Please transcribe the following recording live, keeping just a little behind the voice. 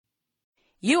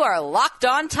You are Locked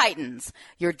On Titans,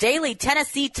 your daily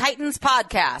Tennessee Titans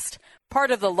podcast, part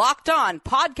of the Locked On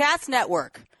Podcast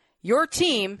Network, your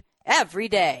team every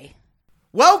day.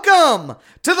 Welcome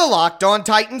to the Locked On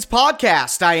Titans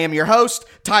podcast. I am your host,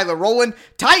 Tyler Rowland.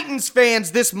 Titans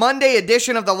fans, this Monday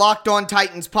edition of the Locked On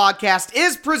Titans podcast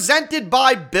is presented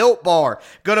by Built Bar.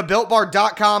 Go to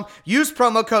BuiltBar.com, use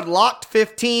promo code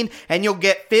LOCKED15, and you'll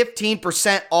get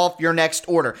 15% off your next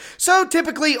order. So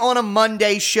typically on a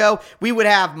Monday show, we would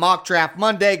have Mock Draft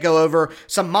Monday, go over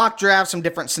some mock drafts, some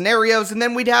different scenarios, and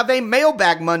then we'd have a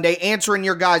Mailbag Monday answering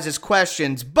your guys'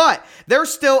 questions. But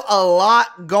there's still a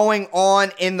lot going on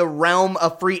in the realm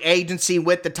of free agency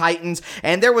with the Titans,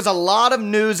 and there was a lot of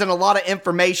news and a lot of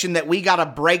information that we got to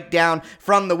break down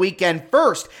from the weekend.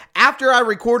 First, after I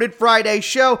recorded Friday's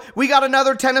show, we got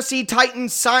another Tennessee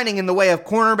Titans signing in the way of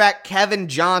cornerback Kevin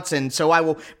Johnson, so I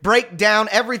will break down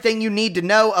everything you need to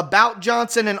know about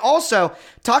Johnson and also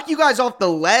talk you guys off the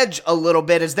ledge a little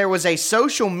bit as there was a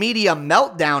social media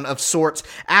meltdown of sorts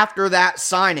after that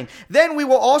signing. Then we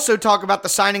will also talk about the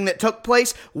signing that took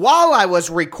place while I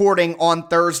was recording on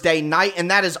Thursday night,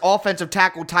 and that is offensive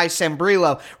tackle Ty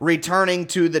Sambrailo returning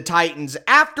to the Titans.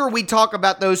 After we talk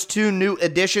about those two new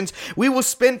additions, we will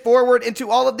spin forward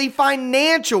into all of the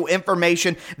financial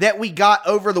information that we got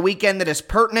over the weekend that is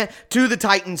pertinent to the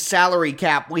Titans salary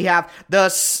cap. We have the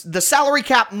salary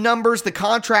cap numbers, the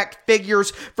contract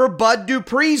figures for Bud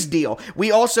Dupree's deal.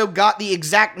 We also got the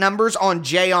exact numbers on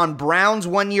Jayon Brown's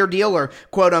one-year deal, or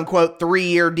quote-unquote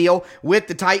 3-year deal with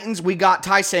the Titans. We got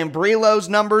Ty Sambrailo's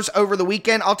numbers over the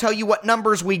weekend. I'll tell you what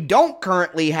numbers we don't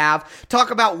currently have, talk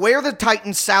about where the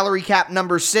Titans salary cap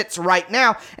number sits right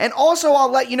now, and also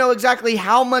I'll let you know exactly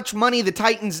how much money the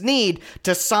Titans need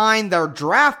to sign their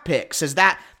draft picks, as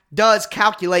that does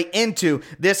calculate into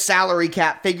this salary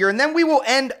cap figure. And then we will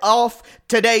end off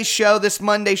today's show, this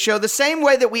Monday show, the same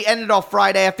way that we ended off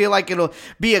Friday. I feel like it'll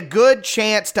be a good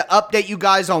chance to update you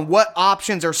guys on what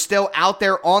options are still out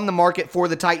there on the market for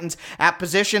the Titans at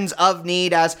positions of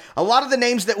need, as a lot of the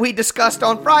names that we discussed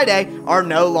on Friday are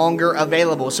no longer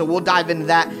available. So we'll dive into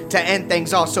that to end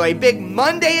things off. So a big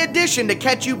Monday edition to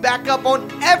catch you back up on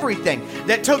everything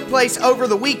that took place over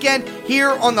the weekend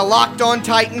here on the Locked On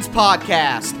Titans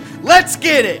podcast. Let's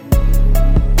get it!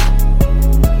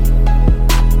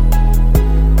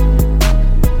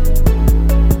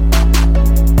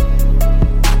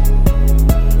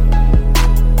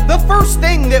 The first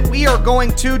thing that we are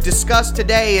going to discuss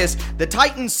today is the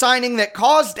Titans signing that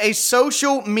caused a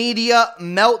social media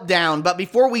meltdown. But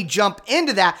before we jump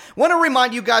into that, I want to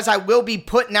remind you guys I will be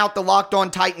putting out the Locked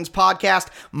On Titans podcast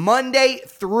Monday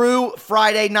through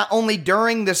Friday, not only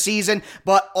during the season,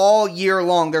 but all year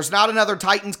long. There's not another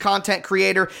Titans content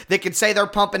creator that could say they're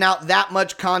pumping out that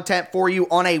much content for you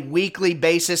on a weekly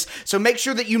basis. So make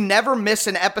sure that you never miss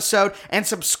an episode and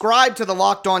subscribe to the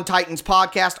Locked On Titans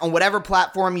podcast on whatever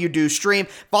platform you do stream.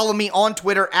 Follow me on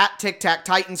Twitter at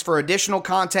TicTacTitans for additional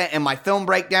content and my film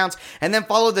breakdowns, and then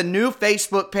follow the new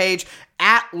Facebook page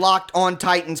at Locked On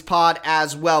Titans Pod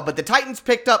as well. But the Titans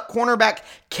picked up cornerback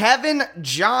Kevin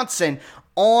Johnson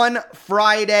on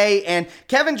Friday, and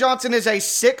Kevin Johnson is a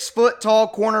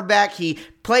 6-foot-tall cornerback. He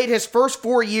played his first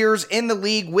 4 years in the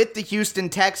league with the Houston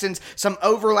Texans. Some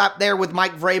overlap there with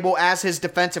Mike Vrabel as his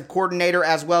defensive coordinator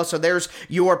as well. So there's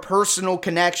your personal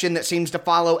connection that seems to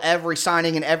follow every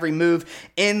signing and every move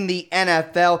in the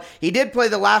NFL. He did play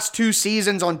the last 2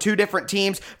 seasons on 2 different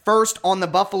teams. First on the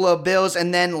Buffalo Bills,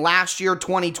 and then last year,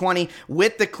 2020,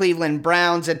 with the Cleveland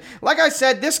Browns. And like I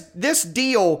said,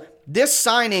 this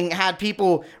signing had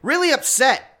people really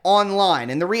upset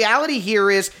online. And the reality here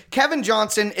is Kevin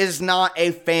Johnson is not a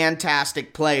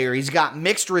fantastic player. He's got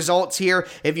mixed results here.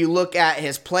 If you look at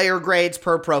his player grades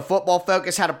per Pro Football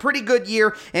Focus, had a pretty good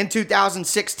year in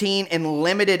 2016 in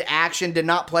limited action, did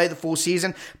not play the full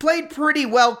season. Played pretty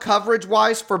well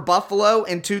coverage-wise for Buffalo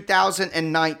in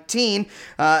 2019.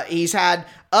 He's had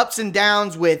ups and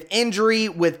downs with injury,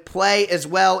 with play as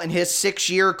well in his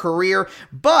 6-year career,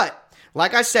 but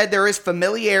like I said, there is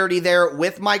familiarity there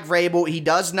with Mike Vrabel. He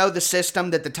does know the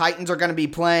system that the Titans are going to be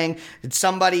playing.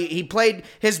 He played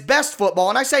his best football,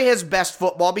 and I say his best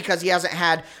football because he hasn't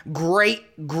had great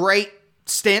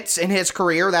stints in his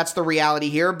career. That's the reality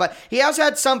here. But he has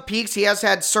had some peaks. He has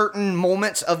had certain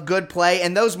moments of good play,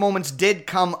 and those moments did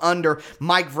come under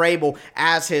Mike Vrabel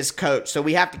as his coach. So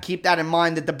we have to keep that in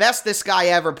mind, that the best this guy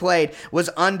ever played was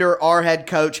under our head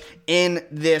coach in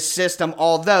this system,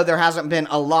 although there hasn't been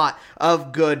a lot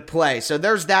of good play. So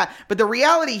there's that. But the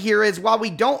reality here is, while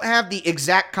we don't have the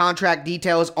exact contract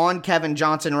details on Kevin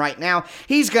Johnson right now,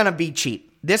 he's going to be cheap.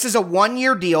 This is a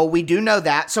one-year deal. We do know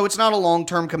that, so it's not a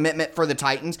long-term commitment for the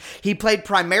Titans. He played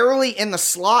primarily in the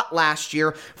slot last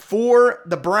year for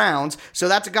the Browns, so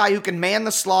that's a guy who can man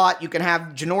the slot. You can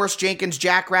have Janoris Jenkins,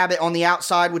 Jackrabbit on the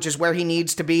outside, which is where he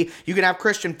needs to be. You can have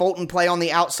Christian Fulton play on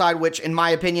the outside, which, in my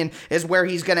opinion, is where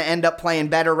he's going to end up playing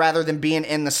better rather than being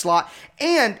in the slot.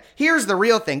 And here's the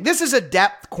real thing. This is a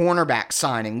depth cornerback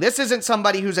signing. This isn't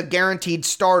somebody who's a guaranteed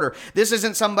starter. This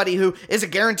isn't somebody who is a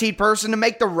guaranteed person to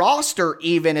make the roster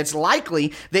even. It's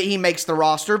likely that he makes the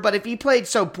roster, but if he played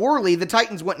so poorly, the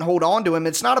Titans wouldn't hold on to him.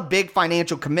 It's not a big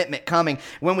financial commitment coming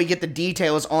when we get the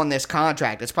details on this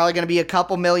contract. It's probably going to be a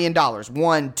couple $1 million,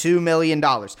 $2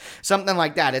 million, something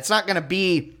like that. It's not going to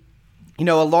be a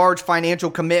large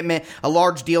financial commitment, a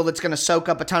large deal that's going to soak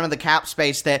up a ton of the cap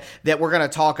space that we're going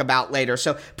to talk about later.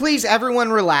 So please,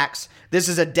 everyone, relax. This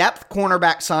is a depth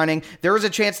cornerback signing. There is a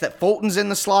chance that Fulton's in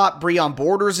the slot. Breon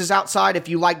Borders is outside if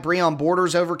you like Breon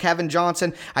Borders over Kevin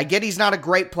Johnson. I get he's not a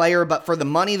great player, but for the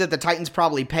money that the Titans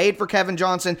probably paid for Kevin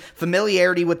Johnson,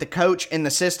 familiarity with the coach in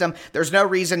the system, there's no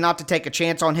reason not to take a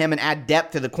chance on him and add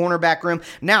depth to the cornerback room.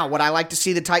 Now, would I like to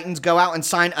see the Titans go out and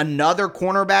sign another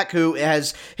cornerback who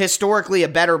has historically a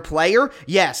better player?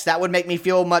 Yes, that would make me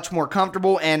feel much more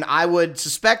comfortable, and I would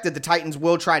suspect that the Titans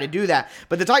will try to do that.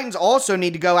 But the Titans also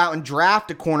need to go out and draft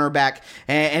a cornerback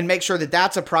and make sure that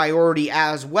that's a priority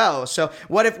as well. So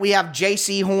what if we have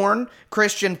J.C. Horn,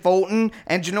 Christian Fulton,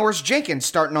 and Janoris Jenkins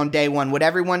starting on day one? Would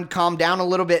everyone calm down a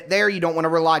little bit there? You don't want to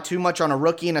rely too much on a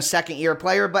rookie and a second-year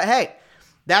player, but hey,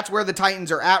 that's where the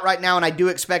Titans are at right now, and I do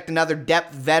expect another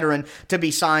depth veteran to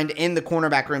be signed in the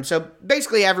cornerback room. So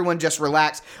basically, everyone just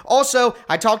relax. Also,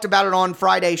 I talked about it on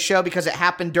Friday's show because it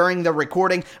happened during the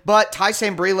recording, but Ty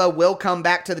Sambrailo will come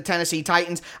back to the Tennessee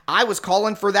Titans. I was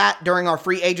calling for that during our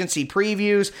free agency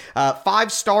previews.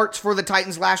 5 starts for the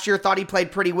Titans last year. Thought he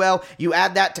played pretty well. You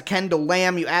add that to Kendall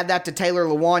Lamb. You add that to Taylor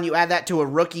Lewan. You add that to a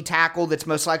rookie tackle that's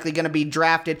most likely going to be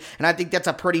drafted, and I think that's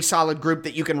a pretty solid group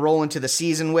that you can roll into the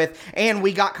season with. And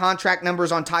we got contract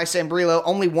numbers on Ty Sambrailo,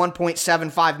 only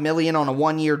 $1.75 million on a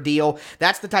one-year deal.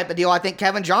 That's the type of deal I think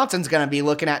Kevin Johnson's going to be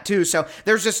looking at too. So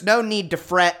there's just no need to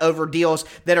fret over deals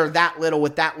that are that little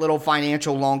with that little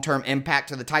financial long-term impact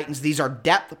to the Titans. These are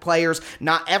depth players.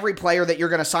 Not every player that you're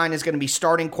going to sign is going to be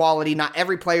starting quality. Not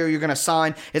every player you're going to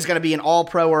sign is going to be an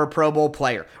all-pro or a Pro Bowl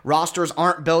player. Rosters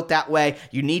aren't built that way.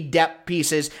 You need depth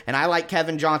pieces, and I like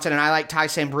Kevin Johnson and I like Ty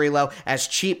Sambrailo as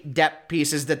cheap depth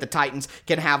pieces that the Titans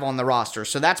can have on the roster.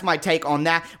 So that's my take on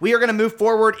that. We are going to move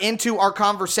forward into our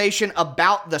conversation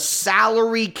about the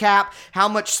salary cap, how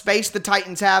much space the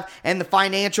Titans have, and the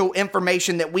financial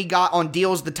information that we got on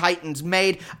deals the Titans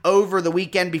made over the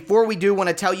weekend. Before we do, want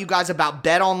to tell you guys about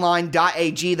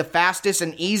betonline.ag, the fastest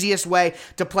and easiest way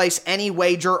to place any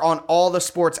wager on all the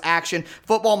sports action.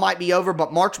 Football might be over,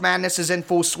 but March Madness is in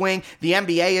full swing. The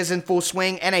NBA is in full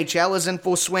swing. NHL is in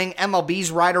full swing. MLB's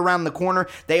right around the corner.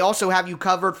 They also have you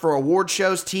covered for award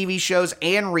shows, TV shows,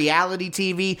 and reality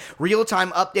TV,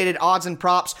 real-time updated odds and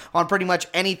props on pretty much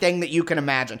anything that you can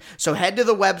imagine. So head to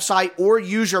the website or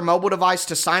use your mobile device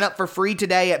to sign up for free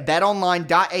today at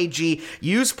betonline.ag.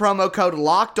 Use promo code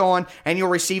LOCKEDON and you'll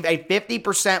receive a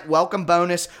 50% welcome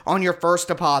bonus on your first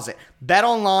deposit.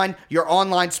 BetOnline, your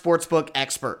online sportsbook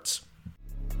experts.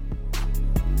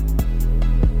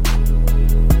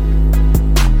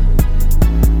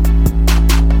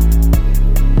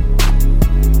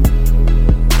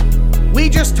 We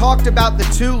just talked about the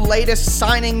 2 latest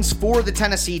signings for the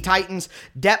Tennessee Titans.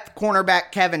 Depth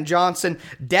cornerback Kevin Johnson,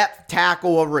 depth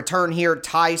tackle, a return here,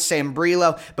 Ty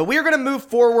Sambrailo. But we are going to move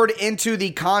forward into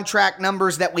the contract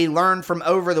numbers that we learned from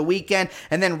over the weekend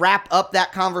and then wrap up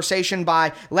that conversation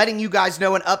by letting you guys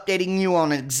know and updating you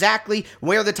on exactly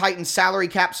where the Titans salary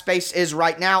cap space is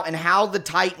right now and how the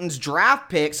Titans draft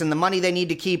picks and the money they need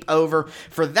to keep over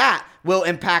for that will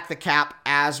impact the cap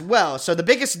as well. So the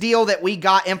biggest deal that we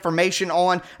got information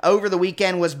on over the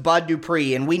weekend was Bud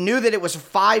Dupree, and we knew that it was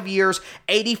 5 years,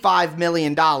 $85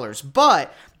 million,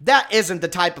 but that isn't the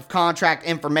type of contract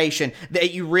information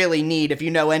that you really need if you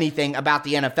know anything about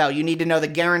the NFL. You need to know the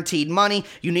guaranteed money.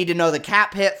 You need to know the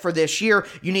cap hit for this year.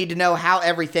 You need to know how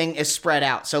everything is spread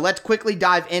out. So let's quickly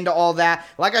dive into all that.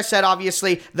 Like I said,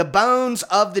 obviously, the bones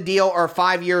of the deal are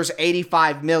 5 years,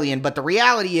 $85 million. But the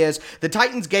reality is the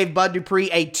Titans gave Bud Dupree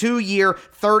a 2-year,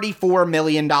 $34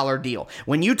 million deal.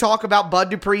 When you talk about Bud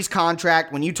Dupree's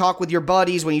contract, when you talk with your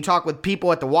buddies, when you talk with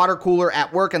people at the water cooler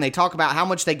at work, and they talk about how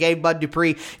much they gave Bud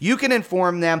Dupree, you can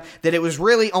inform them that it was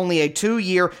really only a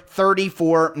 2-year,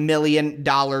 $34 million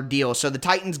deal. So the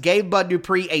Titans gave Bud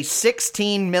Dupree a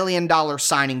 $16 million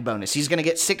signing bonus. He's going to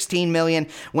get $16 million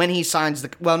when he signs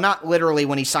not literally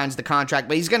when he signs the contract,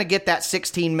 but he's going to get that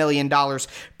 $16 million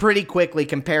pretty quickly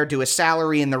compared to his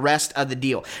salary and the rest of the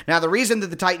deal. Now, the reason that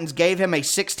the Titans gave him a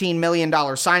 $16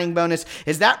 million signing bonus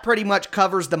is that pretty much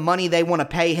covers the money they want to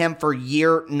pay him for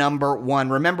year number 1.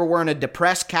 Remember, we're in a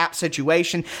depressed cap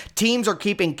situation. Teams are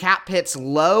keeping cap hits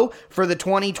low for the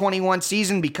 2021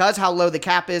 season because how low the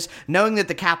cap is, knowing that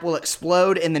the cap will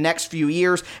explode in the next few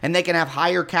years and they can have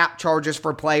higher cap charges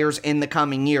for players in the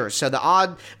coming years. So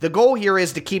the goal here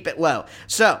is to keep it low.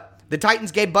 So the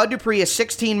Titans gave Bud Dupree a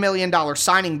 $16 million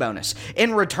signing bonus.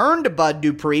 In return to Bud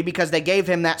Dupree, because they gave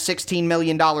him that $16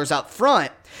 million up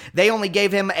front, they only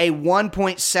gave him a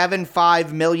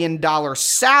 $1.75 million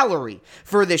salary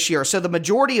for this year. So the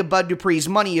majority of Bud Dupree's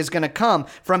money is going to come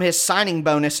from his signing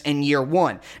bonus in year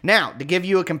 1. Now, to give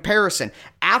you a comparison,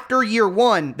 after year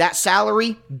 1, that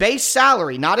salary, base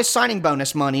salary, not his signing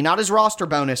bonus money, not his roster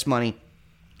bonus money,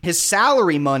 his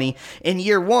salary money in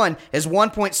year 1 is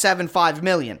 $1.75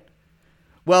 million.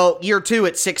 Well, year 2,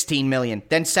 it's $16 million,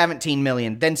 then $17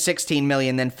 million, then $16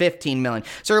 million, then $15 million.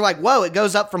 So you're like, whoa, it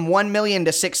goes up from $1 million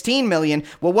to $16 million.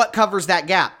 Well, what covers that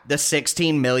gap? The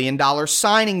 $16 million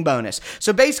signing bonus.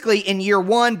 So basically, in year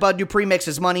 1, Bud Dupree makes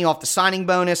his money off the signing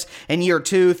bonus. In year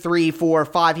 2, 3, 4,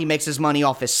 5, he makes his money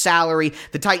off his salary.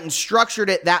 The Titans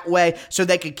structured it that way so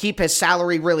they could keep his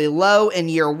salary really low in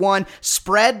year 1,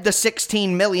 spread the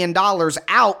 $16 million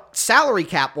out salary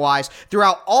cap-wise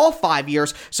throughout all 5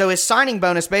 years. So his signing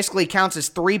bonus basically counts as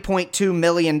 $3.2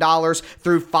 million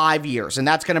through 5 years, and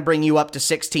that's going to bring you up to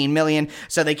 $16 million.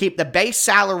 So they keep the base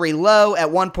salary low at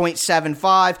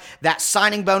 $1.75. That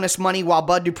signing bonus money, while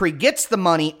Bud Dupree gets the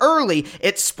money early,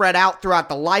 it's spread out throughout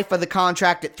the life of the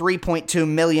contract at $3.2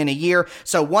 million a year.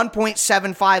 So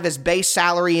 $1.75 is base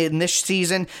salary in this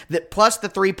season, that plus the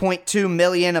 $3.2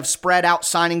 million of spread out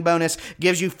signing bonus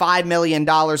gives you $5 million,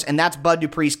 and that's Bud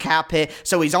Dupree's cap hit.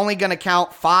 So he's only going to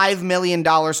count $5 million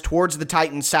towards the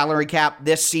Titans salary cap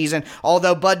this season,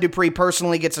 although Bud Dupree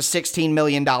personally gets a $16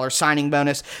 million signing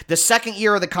bonus. The second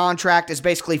year of the contract is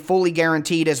basically fully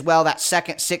guaranteed as well, that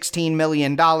second $16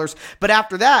 million. But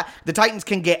after that, the Titans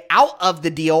can get out of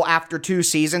the deal after 2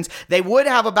 seasons. They would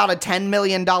have about a $10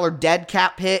 million dead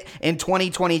cap hit in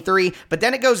 2023, but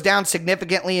then it goes down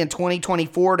significantly in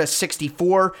 2024 to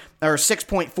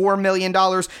 $6.4 million,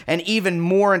 and even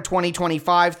more in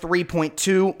 2025,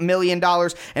 $3.2 million.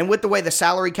 And with the way the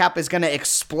salary cap is going to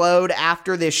explode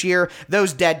after this year,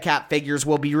 those dead cap figures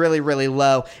will be really, really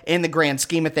low in the grand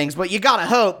scheme of things. But you got to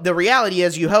hope, the reality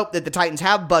is you hope that the Titans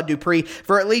have Bud Dupree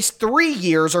for at least 3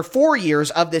 years or 4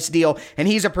 years of this deal, and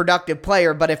he's a productive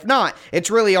player. But if not, it's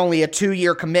really only a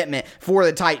 2-year commitment for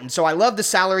the Titans. So I love the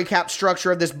salary cap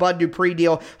structure of this Bud Dupree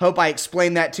deal. Hope I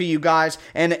explained that to you guys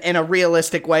in a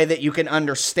realistic way that you can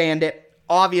understand it.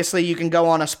 Obviously, you can go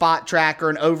on a Spot Tracker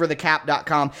and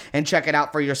overthecap.com and check it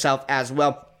out for yourself as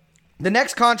well. The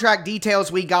next contract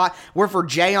details we got were for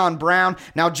Jayon Brown.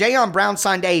 Now, Jayon Brown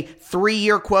signed a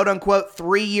 3-year, quote-unquote,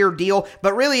 3-year deal,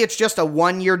 but really it's just a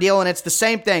 1-year deal, and it's the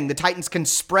same thing. The Titans can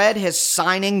spread his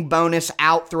signing bonus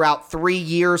out throughout 3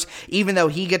 years, even though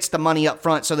he gets the money up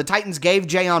front. So the Titans gave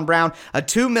Jayon Brown a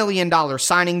 $2 million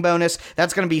signing bonus.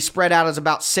 That's going to be spread out as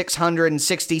about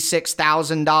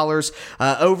 $666,000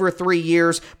 over 3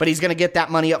 years, but he's going to get that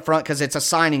money up front because it's a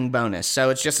signing bonus. So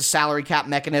it's just a salary cap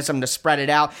mechanism to spread it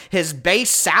out. His base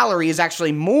salary is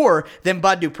actually more than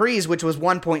Bud Dupree's, which was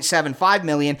 $1.75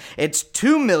 million. It's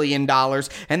 $2 million,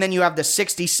 and then you have the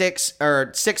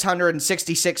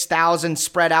 $666,000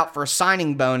 spread out for a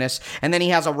signing bonus, and then he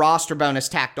has a roster bonus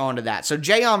tacked onto that. So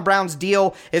Jayon Brown's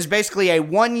deal is basically a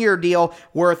 1-year deal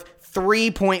worth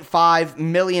 $3.5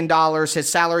 million. His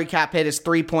salary cap hit is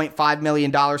 $3.5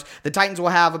 million. The Titans will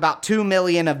have about $2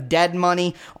 million of dead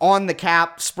money on the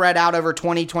cap spread out over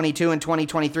 2022 and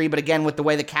 2023. But again, with the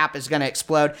way the cap is going to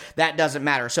explode, that doesn't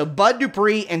matter. So Bud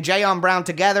Dupree and Jayon Brown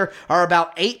together are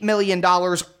about $8 million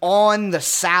on the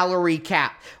salary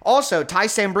cap. Also, Ty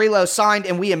Sambrailo signed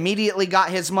and we immediately got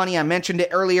his money. I mentioned it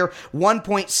earlier,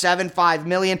 $1.75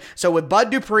 million. So with Bud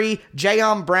Dupree,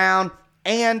 Jayon Brown,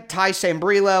 and Ty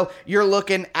Sambrailo, you're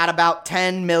looking at about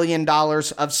 $10 million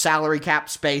of salary cap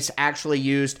space actually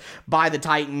used by the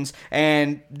Titans.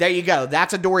 And there you go.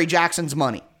 That's Adoree Jackson's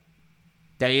money.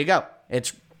 There you go.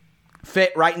 It's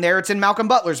fit right in there. It's in Malcolm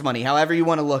Butler's money, however you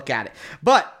want to look at it.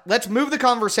 But let's move the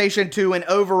conversation to an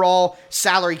overall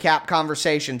salary cap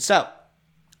conversation. So,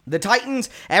 the Titans,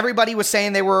 everybody was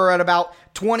saying they were at about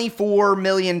 $24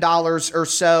 million or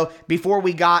so before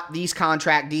we got these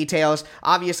contract details.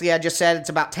 Obviously, I just said it's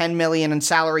about $10 million in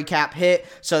salary cap hit,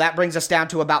 so that brings us down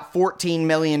to about $14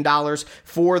 million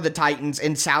for the Titans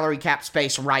in salary cap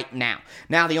space right now.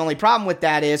 Now, the only problem with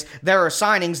that is there are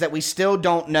signings that we still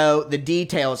don't know the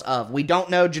details of. We don't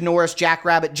know Janoris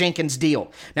Jackrabbit Jenkins'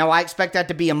 deal. Now, I expect that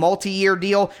to be a multi-year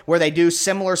deal where they do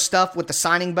similar stuff with the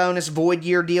signing bonus, void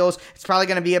year deals. It's probably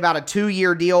going to be about a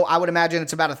 2-year deal. I would imagine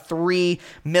it's about a $3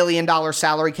 million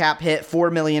salary cap hit,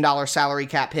 $4 million salary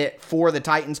cap hit for the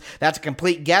Titans. That's a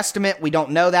complete guesstimate. We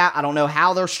don't know that. I don't know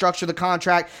how they'll structure the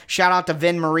contract. Shout out to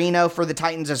Vin Marino for the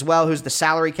Titans as well, who's the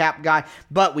salary cap guy.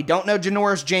 But we don't know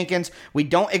Janoris Jenkins. We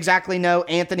don't exactly know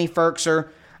Anthony Firkser.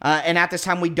 And at this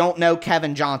time, we don't know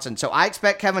Kevin Johnson. So I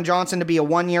expect Kevin Johnson to be a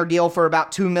 1-year deal for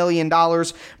about $2 million,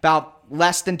 about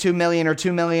less than $2 million or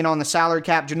 $2 million on the salary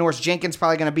cap. Janoris Jenkins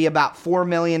probably going to be about $4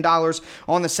 million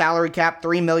on the salary cap,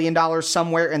 $3 million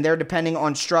somewhere in there, depending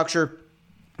on structure.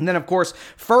 And then, of course,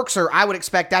 Firkser, I would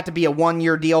expect that to be a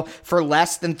 1-year deal for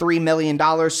less than $3 million.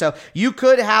 So you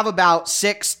could have about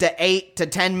 $6 to $8 to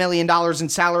 $10 million in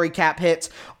salary cap hits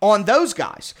on those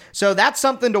guys. So that's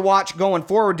something to watch going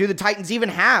forward. Do the Titans even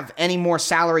have any more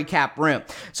salary cap room?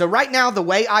 So right now, the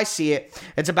way I see it,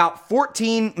 it's about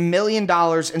 $14 million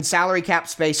in salary cap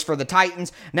space for the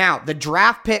Titans. Now, the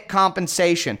draft pick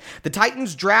compensation. The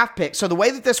Titans draft pick. So the way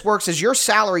that this works is your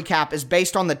salary cap is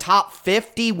based on the top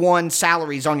 51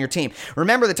 salaries on your team.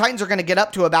 Remember, the Titans are going to get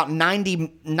up to about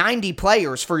 90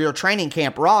 players for your training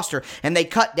camp roster, and they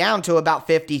cut down to about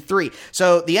 53.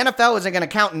 So the NFL isn't going to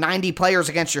count 90 players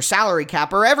against your salary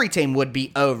cap, or every team would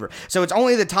be over. So it's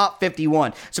only the top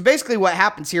 51. So basically what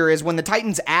happens here is when the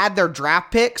Titans add their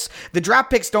draft picks, the draft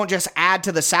picks don't just add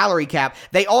to the salary cap,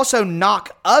 they also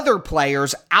knock other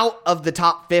players out of the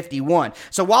top 51.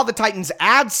 So while the Titans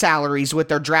add salaries with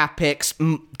their draft picks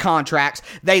contracts,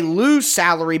 they lose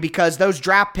salary because those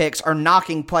draft picks are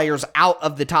knocking players out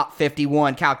of the top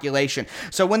 51 calculation.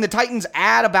 So when the Titans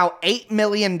add about $8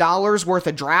 million worth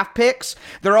of draft picks,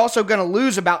 they're also going to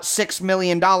lose about $6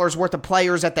 million worth of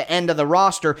players at the end of the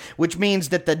roster, which means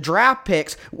that the draft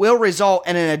picks will result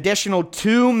in an additional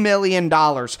 $2 million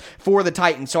for the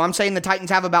Titans. So I'm saying the Titans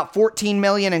have about $14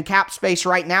 million in cap space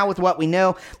right now with what we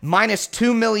know, minus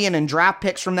 $2 million in draft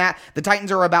picks from that. The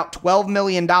Titans are about $12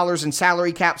 million in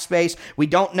salary cap space. We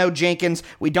don't know Jenkins.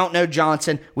 We don't know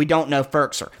Johnson. We don't know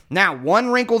Firkser. Now,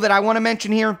 one wrinkle that I want to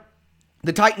mention here,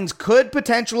 the Titans could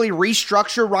potentially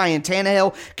restructure Ryan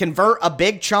Tannehill, convert a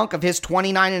big chunk of his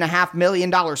 $29.5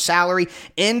 million salary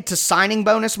into signing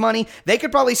bonus money. They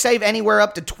could probably save anywhere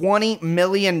up to $20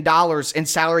 million in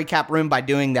salary cap room by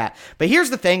doing that. But here's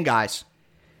the thing, guys.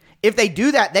 If they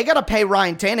do that, they got to pay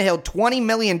Ryan Tannehill $20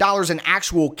 million in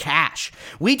actual cash.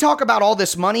 We talk about all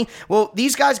this money. Well,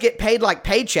 these guys get paid like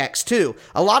paychecks too.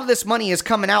 A lot of this money is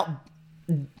coming out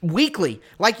weekly,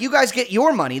 like you guys get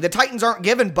your money. The Titans aren't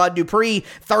giving Bud Dupree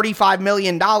 $35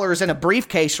 million in a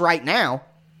briefcase right now.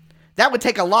 That would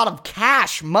take a lot of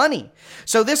cash money.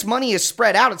 So this money is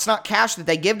spread out. It's not cash that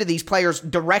they give to these players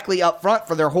directly up front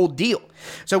for their whole deal.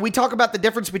 So we talk about the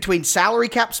difference between salary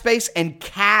cap space and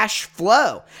cash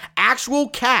flow. Actual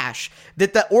cash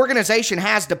that the organization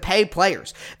has to pay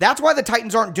players. That's why the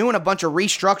Titans aren't doing a bunch of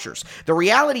restructures. The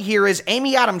reality here is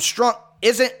Amy Adams Strunk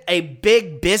isn't a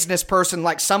big business person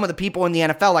like some of the people in the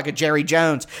NFL, like a Jerry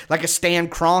Jones, like a Stan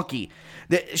Kroenke.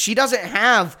 She doesn't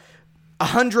have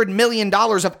 $100 million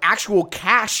of actual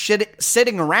cash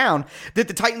sitting around that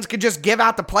the Titans could just give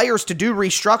out to players to do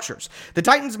restructures. The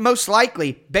Titans most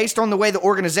likely, based on the way the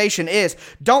organization is,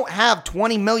 don't have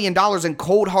 $20 million in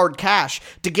cold hard cash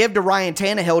to give to Ryan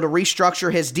Tannehill to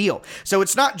restructure his deal. So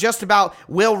it's not just about,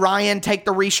 will Ryan take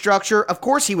the restructure? Of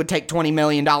course he would take $20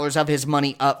 million of his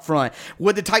money up front.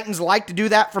 Would the Titans like to do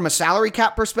that from a salary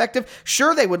cap perspective?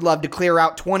 Sure, they would love to clear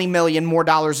out $20 million more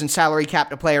in salary cap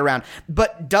to play around.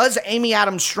 But does Amy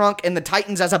Adams Strunk and the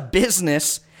Titans as a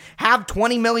business have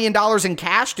 $20 million in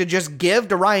cash to just give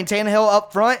to Ryan Tannehill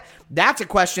up front? That's a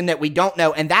question that we don't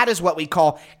know, and that is what we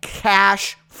call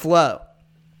cash flow.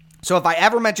 So if I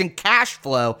ever mention cash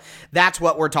flow, that's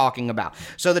what we're talking about.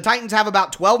 So the Titans have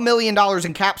about $12 million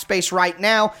in cap space right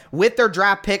now with their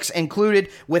draft picks included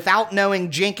without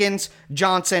knowing Jenkins,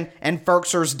 Johnson, and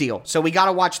Firkser's deal. So we got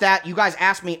to watch that. You guys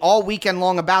asked me all weekend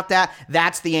long about that.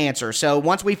 That's the answer. So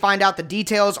once we find out the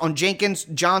details on Jenkins,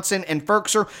 Johnson, and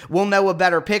Firkser, we'll know a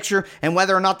better picture, and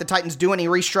whether or not the Titans do any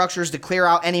restructures to clear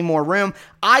out any more room,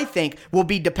 I think will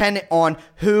be dependent on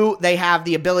who they have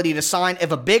the ability to sign.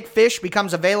 If a big fish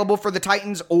becomes available for the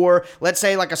Titans, or let's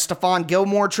say like a Stephon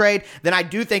Gilmore trade, then I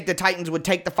do think the Titans would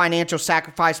take the financial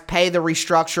sacrifice, pay the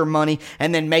restructure money,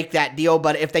 and then make that deal.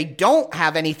 But if they don't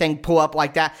have anything pull up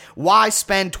like that. Why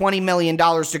spend $20 million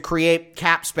to create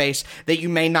cap space that you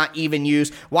may not even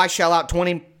use? Why shell out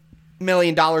 $20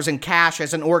 million in cash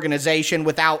as an organization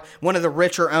without one of the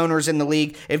richer owners in the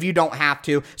league if you don't have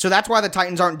to? So that's why the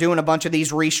Titans aren't doing a bunch of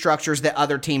these restructures that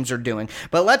other teams are doing.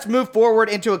 But let's move forward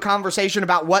into a conversation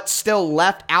about what's still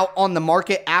left out on the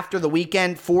market after the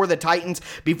weekend for the Titans.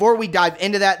 Before we dive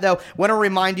into that, though, I want to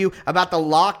remind you about the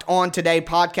Locked On Today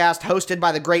podcast hosted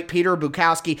by the great Peter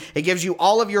Bukowski. It gives you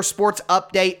all of your sports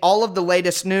update, all of the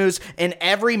latest news in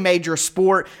every major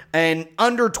sport in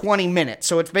under 20 minutes.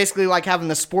 So it's basically like having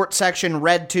the sports section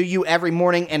read to you every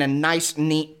morning in a nice,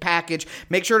 neat package.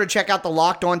 Make sure to check out the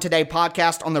Locked On Today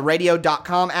podcast on the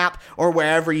radio.com app or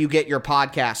wherever you get your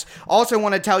podcasts. Also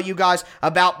want to tell you guys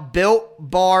about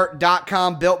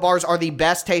BuiltBar.com. Built Bars are the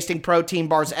best tasting protein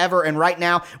bars ever, and right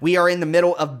now we are in the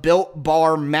middle of Built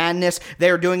Bar Madness. They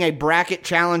are doing a bracket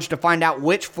challenge to find out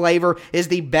which flavor is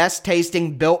the best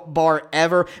tasting Built Bar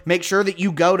ever. Make sure that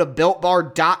you go to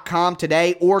BuiltBar.com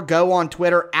today or go on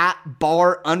Twitter at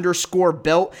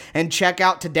 @bar_built and check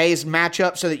out today's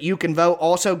matchup so that you can vote.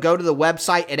 Also, go to the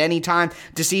website at any time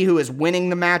to see who is winning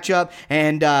the matchup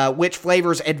and which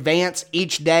flavors advance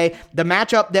each day. The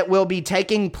matchup that will be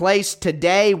taking place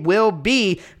today will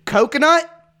be coconut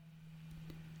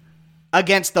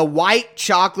against the white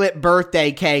chocolate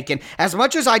birthday cake. And as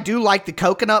much as I do like the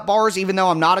coconut bars, even though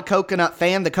I'm not a coconut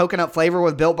fan, the coconut flavor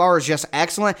with Built Bar is just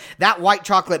excellent. That white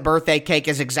chocolate birthday cake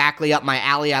is exactly up my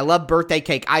alley. I love birthday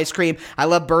cake ice cream. I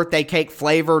love birthday cake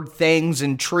flavored things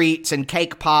and treats and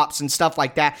cake pops and stuff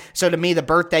like that. So to me, the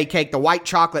birthday cake, the white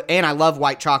chocolate, and I love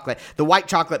white chocolate, the white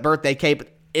chocolate birthday cake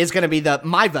is going to be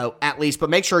my vote at least, but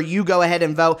make sure you go ahead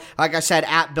and vote, like I said,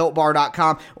 at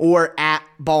BuiltBar.com or at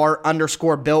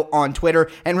bar_built on Twitter.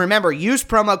 And remember, use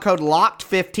promo code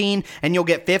LOCKED15 and you'll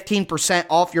get 15%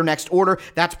 off your next order.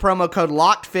 That's promo code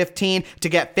LOCKED15 to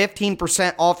get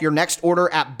 15% off your next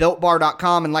order at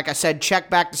BuiltBar.com. And like I said, check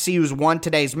back to see who's won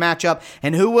today's matchup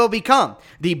and who will become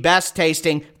the best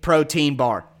tasting protein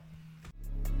bar.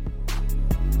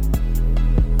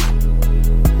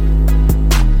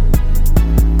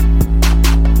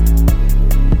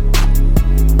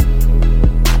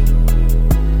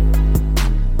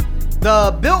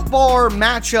 The Built Bar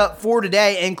matchup for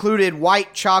today included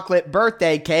white chocolate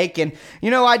birthday cake. And,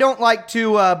 I don't like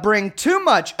to bring too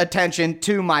much attention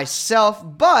to myself,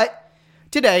 but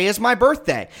today is my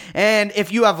birthday. And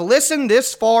if you have listened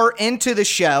this far into the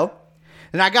show,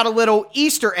 then I got a little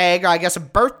Easter egg, or I guess a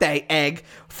birthday egg,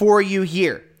 for you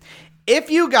here.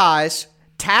 If you guys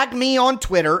tag me on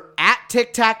Twitter at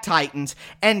TicTacTitans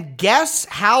and guess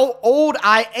how old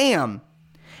I am,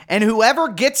 and whoever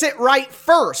gets it right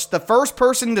first, the first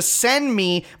person to send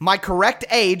me my correct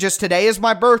age, as today is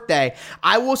my birthday,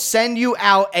 I will send you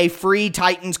out a free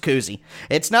Titans koozie.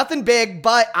 It's nothing big,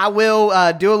 but I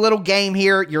will do a little game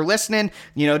here. You're listening,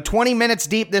 20 minutes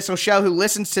deep. This will show who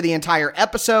listens to the entire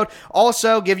episode.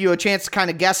 Also, give you a chance to kind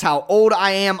of guess how old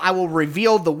I am. I will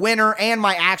reveal the winner and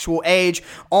my actual age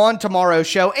on tomorrow's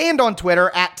show and on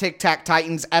Twitter at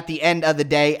TicTacTitans at the end of the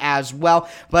day as well.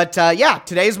 But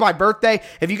today's my birthday.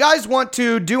 If you guys want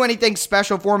to do anything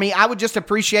special for me, I would just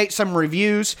appreciate some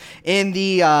reviews in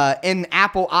the in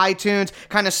Apple iTunes.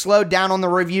 Kind of slowed down on the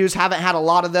reviews, haven't had a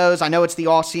lot of those. I know it's the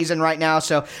off season right now,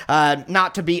 so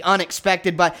not to be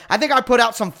unexpected, but I think I put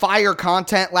out some fire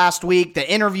content last week.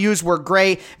 The interviews were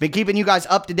great. Been keeping you guys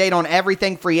up to date on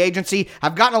everything free agency.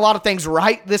 I've gotten a lot of things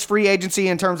right this free agency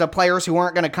in terms of players who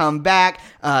aren't going to come back,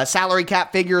 salary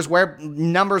cap figures, where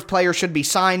numbers players should be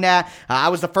signed at. I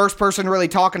was the first person really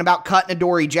talking about cutting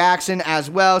Adoree Jackson as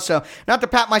well, so not to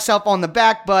pat myself on the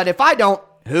back, but if I don't,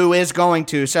 who is going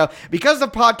to? So because the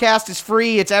podcast is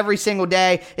free, it's every single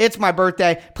day, it's my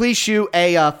birthday, please shoot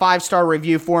a 5-star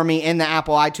review for me in the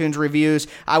Apple iTunes reviews.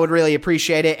 I would really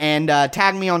appreciate it, and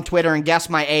tag me on Twitter and guess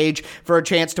my age for a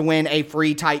chance to win a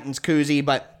free Titans koozie.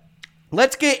 But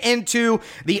let's get into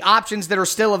the options that are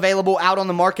still available out on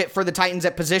the market for the Titans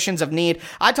at positions of need.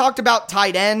 I talked about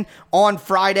tight end on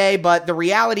Friday, but the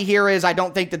reality here is I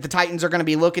don't think that the Titans are going to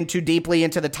be looking too deeply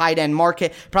into the tight end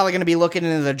market. Probably going to be looking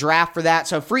into the draft for that.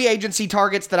 So free agency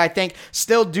targets that I think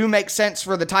still do make sense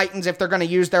for the Titans if they're going to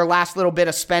use their last little bit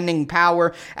of spending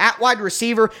power. At wide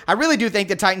receiver, I really do think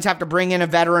the Titans have to bring in a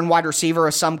veteran wide receiver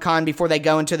of some kind before they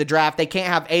go into the draft. They can't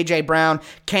have A.J. Brown,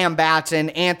 Cam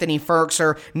Batson, Anthony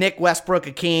Ferkser, Nick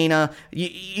Westbrook-Ikhine.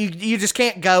 You just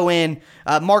can't go in.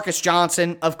 Marcus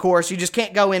Johnson, of course. You just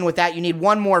can't go in with that. You need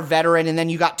one more veteran, and then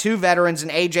you got two veterans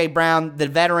and A.J. Brown, the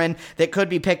veteran that could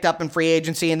be picked up in free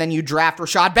agency, and then you draft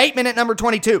Rashad Bateman at number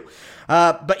 22.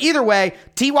 But either way,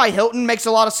 T.Y. Hilton makes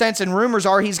a lot of sense, and rumors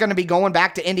are he's going to be going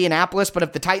back to Indianapolis, but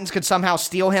if the Titans could somehow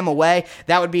steal him away,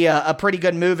 that would be a pretty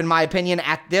good move in my opinion.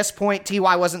 At this point,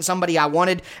 T.Y. wasn't somebody I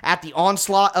wanted at the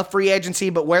onslaught of free agency,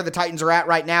 but where the Titans are at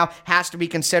right now has to be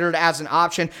considered as an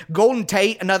option. Golden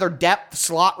Tate, another depth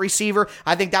slot receiver,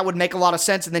 I think that would make a lot of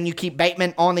sense, and then you keep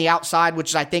Bateman on the outside,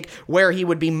 which is I think where he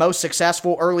would be most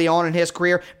successful early on in his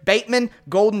career. Bateman,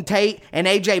 Golden Tate, and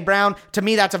A.J. Brown, to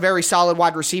me that's a very solid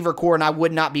wide receiver core, and I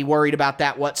would not be worried about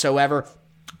that whatsoever.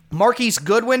 Marquise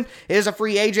Goodwin is a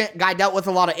free agent. Guy dealt with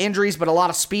a lot of injuries, but a lot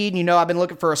of speed. You know, I've been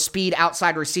looking for a speed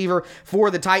outside receiver for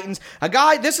the Titans. A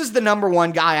guy, this is the number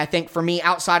one guy, I think, for me,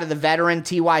 outside of the veteran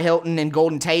T.Y. Hilton and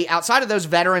Golden Tate. Outside of those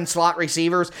veteran slot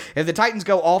receivers, if the Titans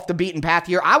go off the beaten path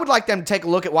here, I would like them to take a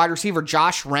look at wide receiver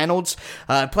Josh Reynolds.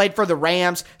 Played for the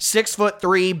Rams,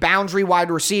 6'3", boundary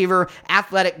wide receiver,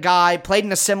 athletic guy, played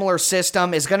in a similar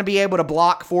system, is going to be able to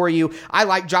block for you. I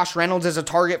like Josh Reynolds as a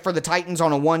target for the Titans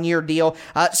on a one-year deal.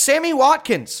 Sammy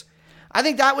Watkins, I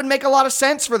think that would make a lot of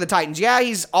sense for the Titans. Yeah,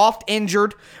 he's oft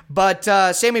injured, but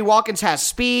Sammy Watkins has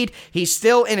speed. He's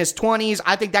still in his 20s.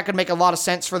 I think that could make a lot of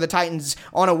sense for the Titans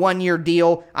on a one-year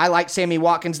deal. I like Sammy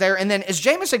Watkins there. And then is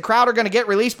Jamison Crowder going to get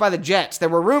released by the Jets? There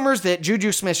were rumors that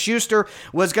Juju Smith-Schuster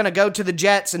was going to go to the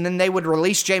Jets, and then they would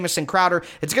release Jamison Crowder.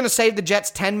 It's going to save the Jets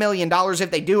 $10 million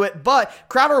if they do it, but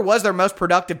Crowder was their most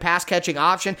productive pass-catching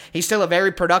option. He's still a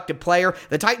very productive player.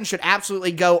 The Titans should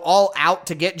absolutely go all out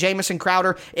to get Jamison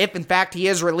Crowder if, in fact, he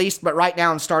is released, but right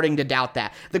now I'm starting to doubt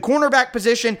that. The cornerback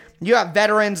position, you have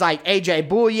veterans like A.J.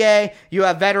 Bouye, you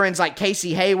have veterans like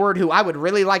Casey Hayward, who I would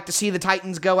really like to see the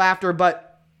Titans go after, but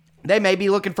they may be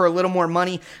looking for a little more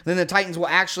money than the Titans will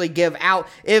actually give out.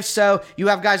 If so, you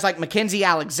have guys like Mackenzie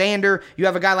Alexander. You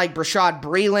have a guy like Brashad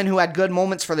Breeland, who had good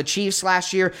moments for the Chiefs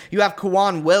last year. You have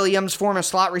Kwan Williams, former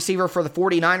slot receiver for the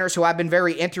 49ers, who I've been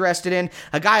very interested in.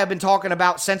 A guy I've been talking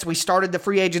about since we started the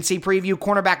free agency preview,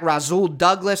 cornerback Rasul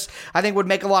Douglas, I think would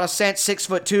make a lot of sense.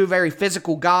 6'2", very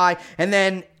physical guy. And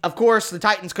then of course, the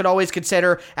Titans could always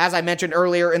consider, as I mentioned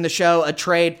earlier in the show, a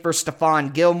trade for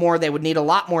Stephon Gilmore. They would need a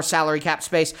lot more salary cap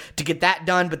space to get that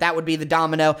done, but that would be the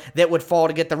domino that would fall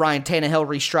to get the Ryan Tannehill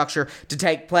restructure to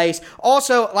take place.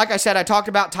 Also, like I said, I talked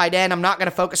about tight end. I'm not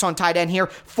going to focus on tight end here.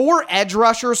 4 edge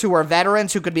rushers who are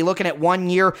veterans who could be looking at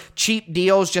 1-year cheap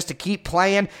deals just to keep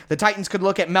playing. The Titans could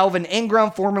look at Melvin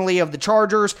Ingram, formerly of the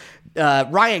Chargers,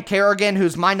 Ryan Kerrigan,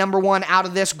 who's my number one out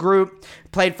of this group,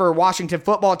 played for Washington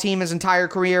football team his entire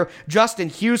career, Justin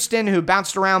Houston, who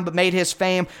bounced around but made his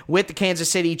fame with the Kansas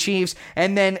City Chiefs,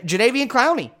 and then Jadeveon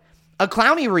Clowney. A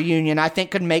Clowney reunion, I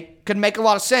think, could make a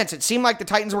lot of sense. It seemed like the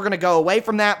Titans were going to go away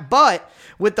from that, but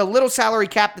with the little salary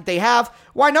cap that they have,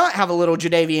 why not have a little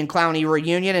Jadeveon Clowney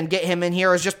reunion and get him in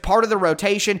here as just part of the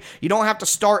rotation? You don't have to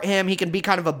start him. He can be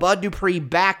kind of a Bud Dupree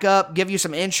backup, give you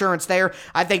some insurance there.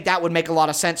 I think that would make a lot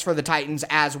of sense for the Titans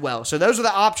as well. So those are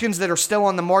the options that are still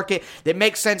on the market that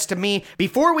make sense to me.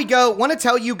 Before we go, I want to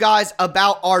tell you guys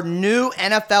about our new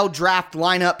NFL draft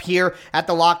lineup here at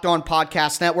the Locked On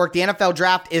Podcast Network. The NFL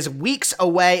draft is weeks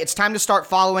away. It's time to start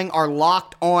following our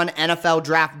Locked On NFL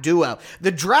Draft duo,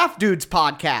 the Draft Dudes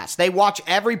podcast. They watch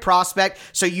every prospect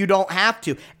so you don't have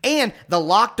to. And the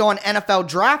Locked On NFL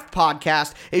Draft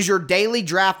podcast is your daily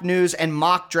draft news and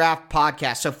mock draft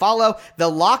podcast. So follow the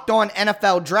Locked On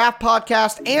NFL Draft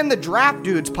podcast and the Draft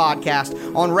Dudes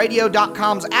podcast on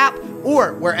radio.com's app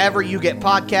or wherever you get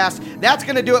podcasts. That's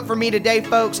going to do it for me today,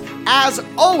 folks. As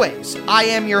always, I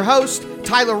am your host,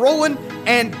 Tyler Rowland,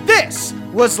 and this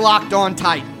was Locked On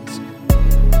Titans.